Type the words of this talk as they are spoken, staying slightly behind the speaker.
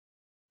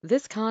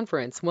This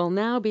conference will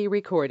now be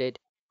recorded.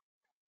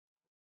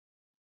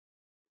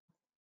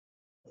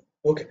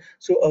 Okay,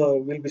 so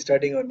we'll be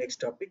starting our next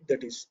topic,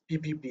 that is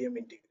PPPM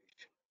integration.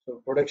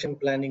 So production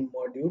planning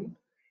module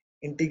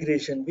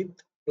integration with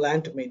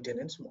plant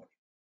maintenance module.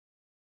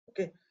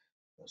 Okay,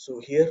 so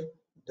here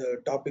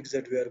the topics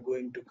that we are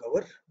going to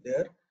cover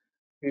there,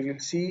 we will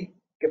see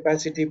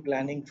capacity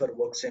planning for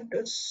work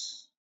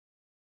centers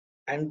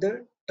and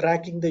the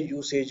tracking the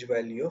usage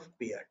value of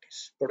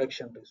PRTs,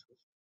 production resource.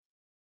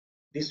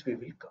 This we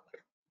will cover.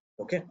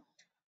 Okay,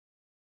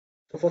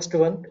 the first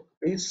one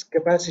is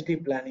capacity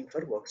planning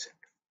for work center.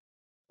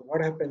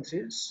 What happens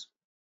is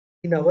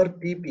in our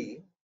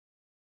PP,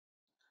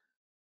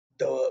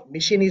 the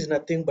machine is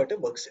nothing but a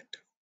work center.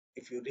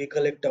 If you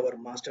recollect our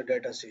master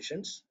data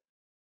sessions,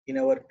 in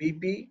our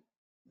PP,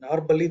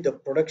 normally the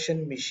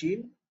production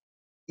machine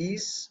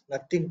is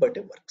nothing but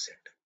a work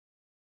center.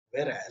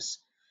 Whereas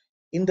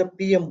in the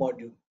PM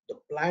module, the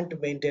plant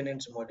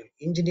maintenance module,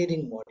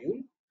 engineering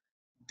module,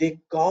 they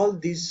call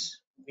these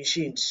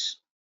machines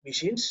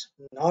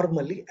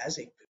normally as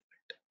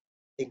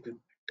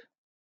equipment.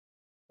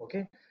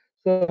 Okay.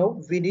 So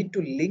now we need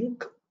to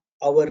link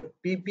our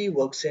PP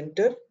work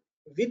center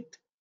with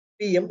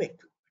PM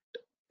equipment,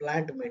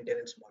 plant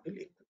maintenance module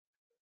equipment.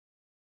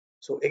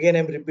 So again,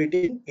 I'm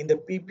repeating, in the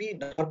PP,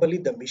 normally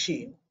the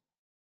machine,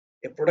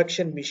 a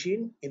production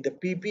machine, in the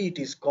PP, it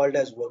is called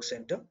as work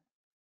center,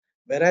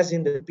 whereas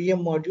in the PM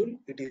module,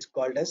 it is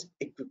called as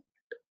equipment.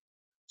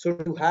 So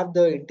to have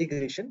the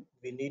integration,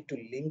 we need to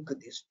link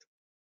these two.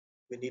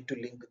 We need to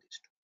link these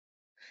two.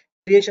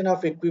 Creation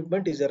of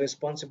equipment is a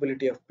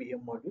responsibility of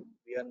PM module.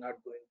 We are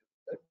not going to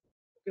do that.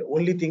 The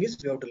only thing is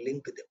we have to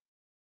link them.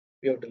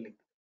 We have to link them.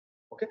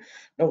 Okay.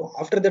 Now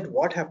after that,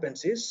 what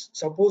happens is,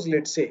 suppose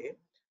let's say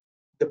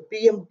the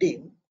PM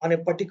team on a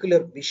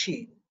particular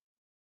machine,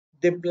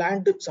 they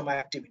planned some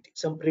activity,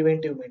 some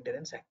preventive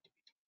maintenance activity.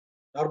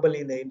 Normally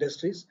in the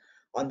industries,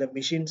 on the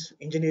machines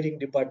engineering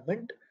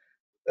department,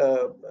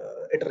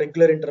 at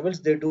regular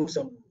intervals, they do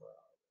some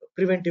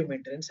preventive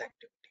maintenance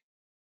activity,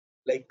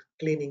 like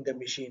cleaning the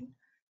machine,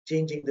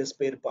 changing the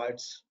spare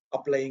parts,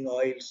 applying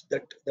oils.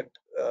 That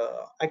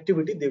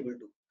activity they will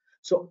do.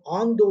 So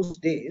on those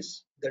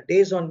days, the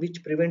days on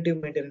which preventive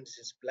maintenance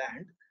is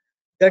planned,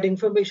 that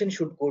information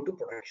should go to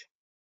production,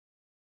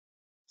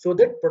 so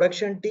that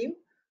production team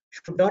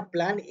should not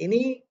plan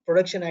any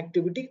production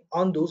activity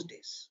on those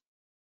days.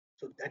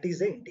 So that is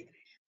the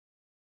integration.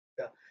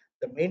 The,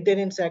 the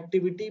maintenance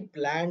activity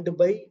planned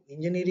by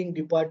engineering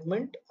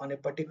department on a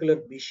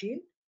particular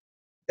machine,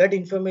 that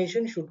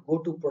information should go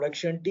to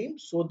production team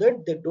so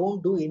that they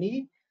don't do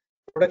any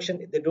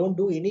production, they don't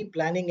do any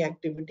planning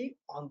activity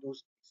on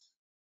those days,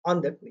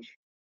 on that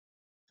machine.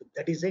 So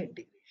that is the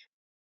integration.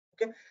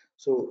 Okay.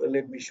 So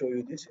let me show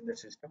you this in the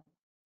system.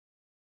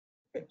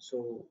 Okay.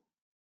 So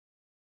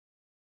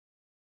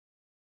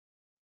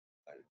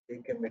I'll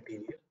take a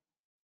material.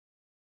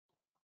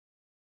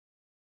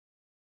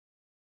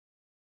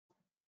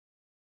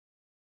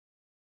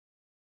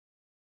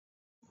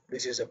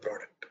 This is a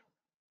product.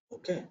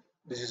 Okay,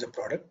 this is a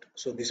product.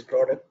 So this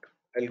product,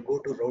 I'll go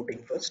to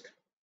routing first.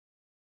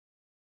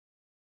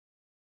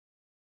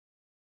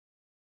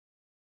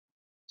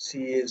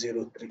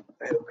 CA03.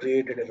 I have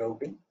created a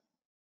routing.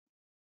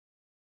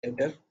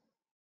 Enter.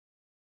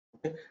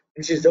 Okay.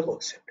 This is the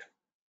work center.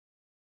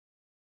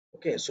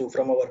 Okay, so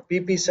from our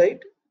PP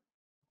side,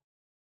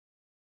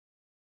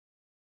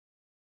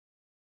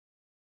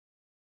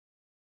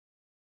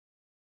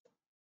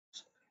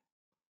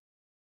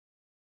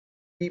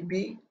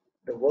 PP,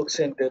 the work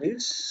center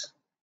is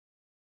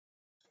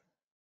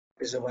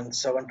a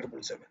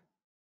 17777.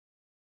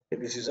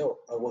 Okay, this is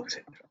a work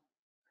center.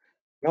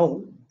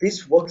 Now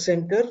this work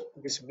center,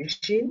 this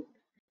machine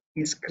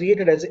is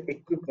created as an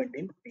equipment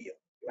in PM,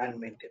 plant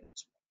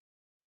maintenance.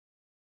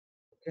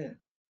 Okay,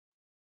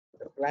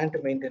 the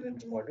plant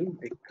maintenance module,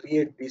 they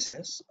create this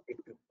as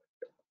equipment.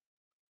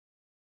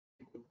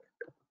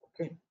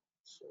 Okay,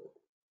 so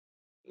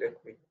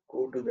let me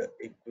go to the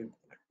equipment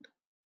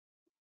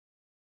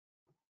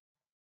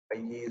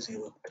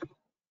IA03.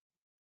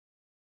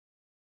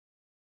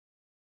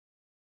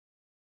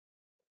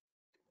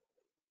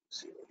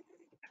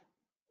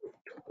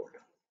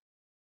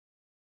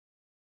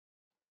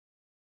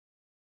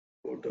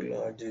 Go to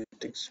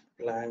logistics,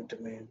 plant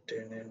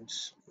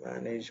maintenance,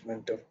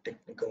 management of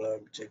technical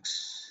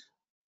objects.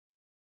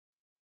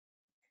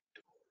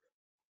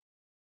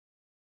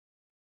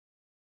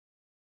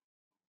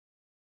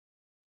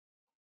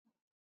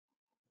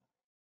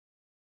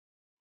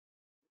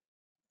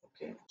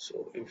 Okay,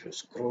 so if you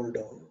scroll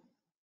down,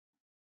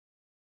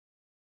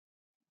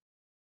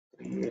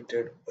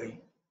 created by,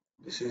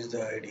 this is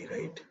the ID,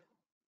 right?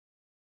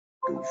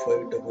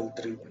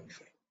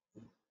 253315.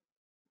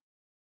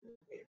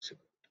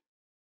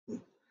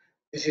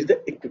 This is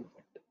the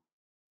equipment.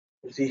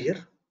 You see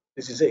here,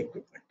 this is the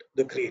equipment.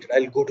 The created.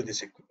 I'll go to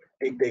this equipment.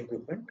 Take the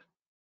equipment.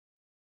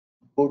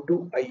 Go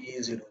to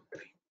IA03.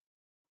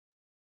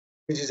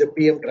 This is a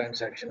PM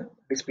transaction.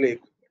 Display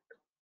equipment.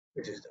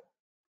 This is the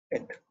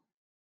enter.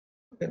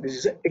 And this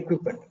is the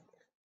equipment.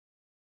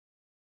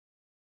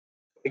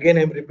 Again,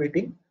 I'm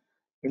repeating.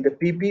 In the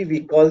PP,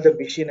 we call the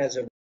machine as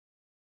a